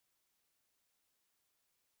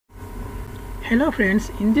Hello friends,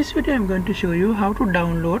 in this video I am going to show you how to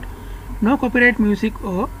download no copyright music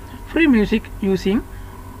or free music using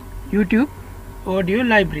YouTube audio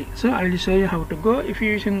library. So I will show you how to go. If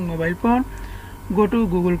you are using mobile phone, go to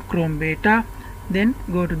Google Chrome beta, then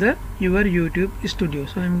go to your YouTube studio.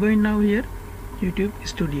 So I am going now here, YouTube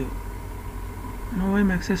studio. Now I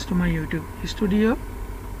am access to my YouTube studio.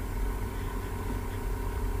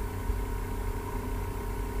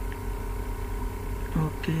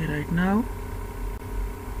 Okay, right now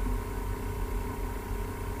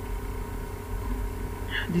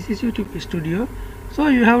this is YouTube studio. So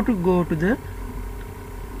you have to go to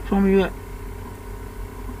from your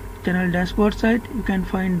channel dashboard side, you can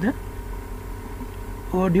find the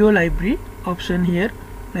audio library option here,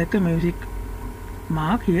 like a music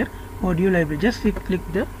mark here, audio library. Just click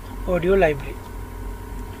the audio library.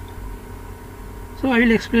 So I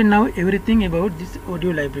will explain now everything about this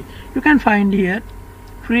audio library. You can find here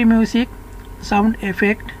free music, sound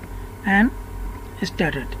effect and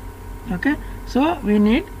started. Okay, so we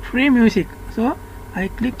need free music, so I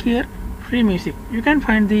click here free music. You can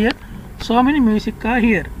find here so many music are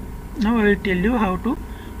here. Now I will tell you how to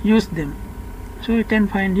use them. So you can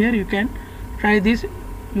find here, you can try this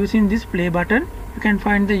using this play button. You can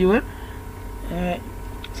find your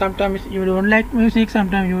sometimes you don't like music,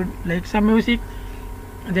 sometimes you like some music.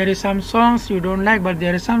 There is some songs you don't like, but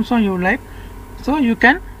there is some song you like, so you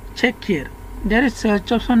can check here. There is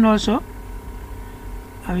search option also.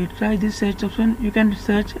 I will try this search option. You can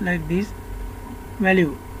search like this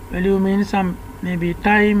value means some maybe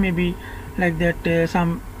time, maybe like that,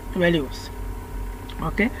 some values.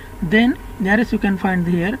 Okay, then there is, you can find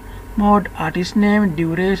here mode, artist name,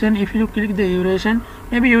 duration. If you click the duration,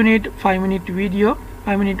 maybe you need 5-minute video,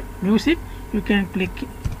 5-minute music, you can click,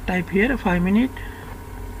 type here 5 minutes,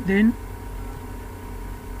 then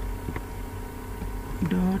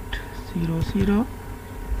 .00,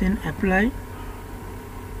 then apply.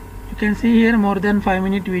 You can see here more than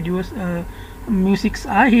 5-minute videos, musics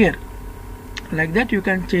are here. Like that you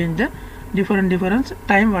can change the different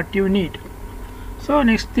time what you need. So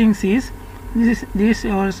next thing is these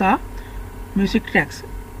also are music tracks.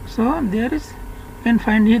 So there is, you can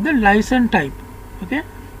find here the license type. Okay,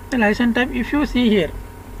 the license type, if you see here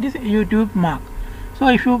this YouTube mark, so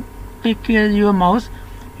if you click here your mouse,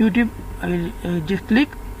 YouTube, I will just click,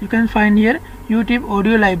 you can find here YouTube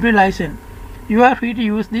audio library license. You are free to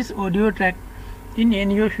use this audio track in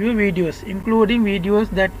any of your videos, including videos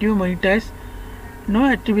that you monetize. No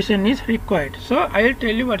attribution is required. So I will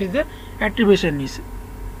tell you what is the attribution is.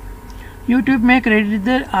 YouTube may credit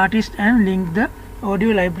the artist and link the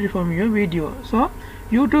audio library from your video. So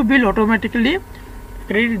YouTube will automatically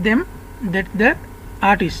credit them, that the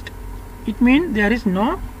artist. It means there is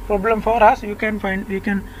no problem for us. You can find, we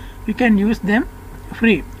can use them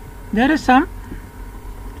free. There is some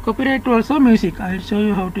copyright also music. I will show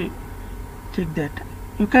you how to check that.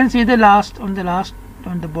 You can see the last on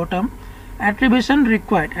the bottom, attribution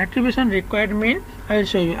required. Attribution required mean, I will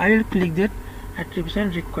show you. I will click that attribution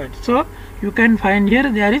required. So you can find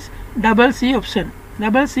here there is CC option.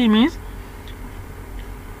 CC means,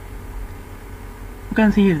 you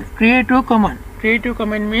can see here Creative Commons. Creative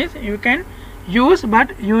Commons means you can use,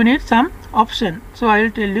 but you need some option. So I will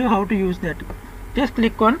tell you how to use that. Just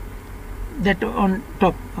click on that on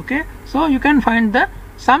top. Okay, so you can find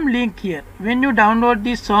some link here. When you download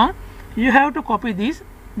this song, you have to copy this.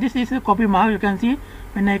 This is a copy mark. You can see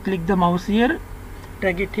when I click the mouse here,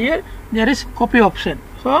 drag it here, there is copy option.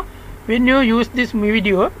 So when you use this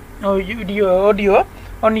video or audio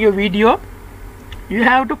on your video, you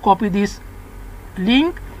have to copy this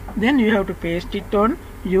link, then you have to paste it on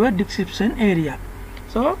your description area.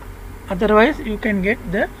 So otherwise you can get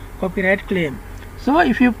the copyright claim. So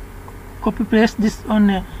if you copy paste this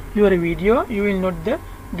on your video, you will not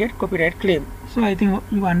get copyright claim. So I think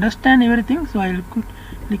you understand everything. So I will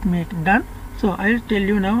click make done. So I will tell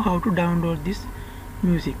you now how to download this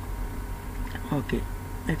music. Okay,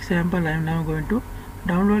 example, I am now going to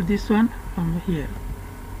download this one from here.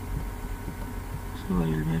 So I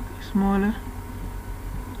will make it smaller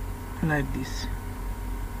like this.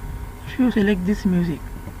 If you select this music,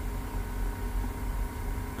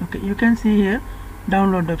 okay, you can see here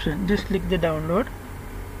download option. Just click the download.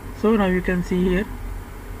 So now you can see here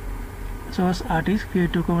source artist,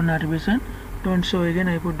 Creative Commons attribution, don't show again.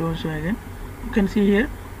 I put don't show again. You can see here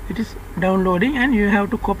it is downloading, and you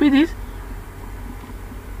have to copy this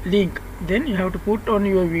link, then you have to put on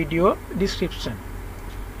your video description.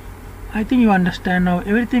 I think you understand now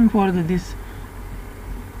everything for this.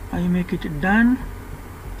 I make it done.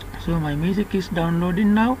 So my music is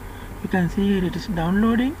downloading now. You can see here it is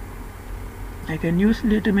downloading. I can use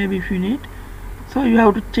later maybe if you need. So you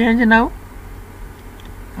have to change now.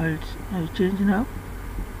 I'll change now.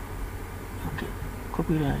 Okay,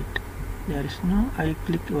 copyright, there is no, I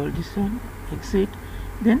click all this on exit.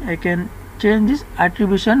 Then I can change this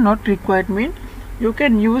attribution not required mean you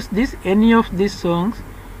can use this any of these songs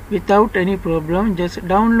without any problem. Just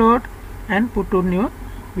download and put on your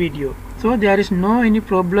video. So there is no any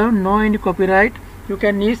problem, no any copyright. You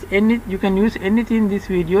can use anything in this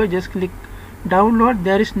video. Just click download.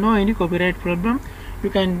 There is no any copyright problem. You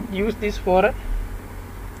can use this for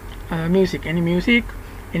music, any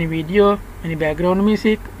video, any background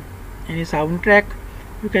music, any soundtrack.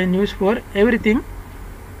 You can use for everything.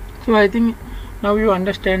 So I think now you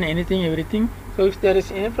understand everything. So if there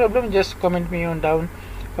is any problem, just comment me on down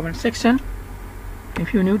comment section.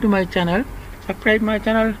 If you new to my channel, subscribe my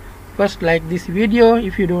channel. First like this video.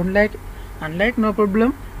 If you don't like, unlike, no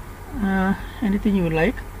problem. Anything you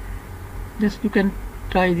like, just you can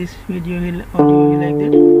try this video audio like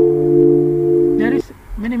that. There is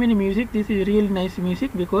many music. This is really nice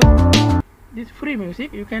music because this free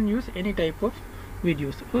music. You can use any type of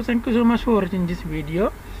videos. So thank you so much for watching this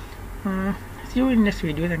video. See you in next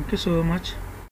video. Thank you so much.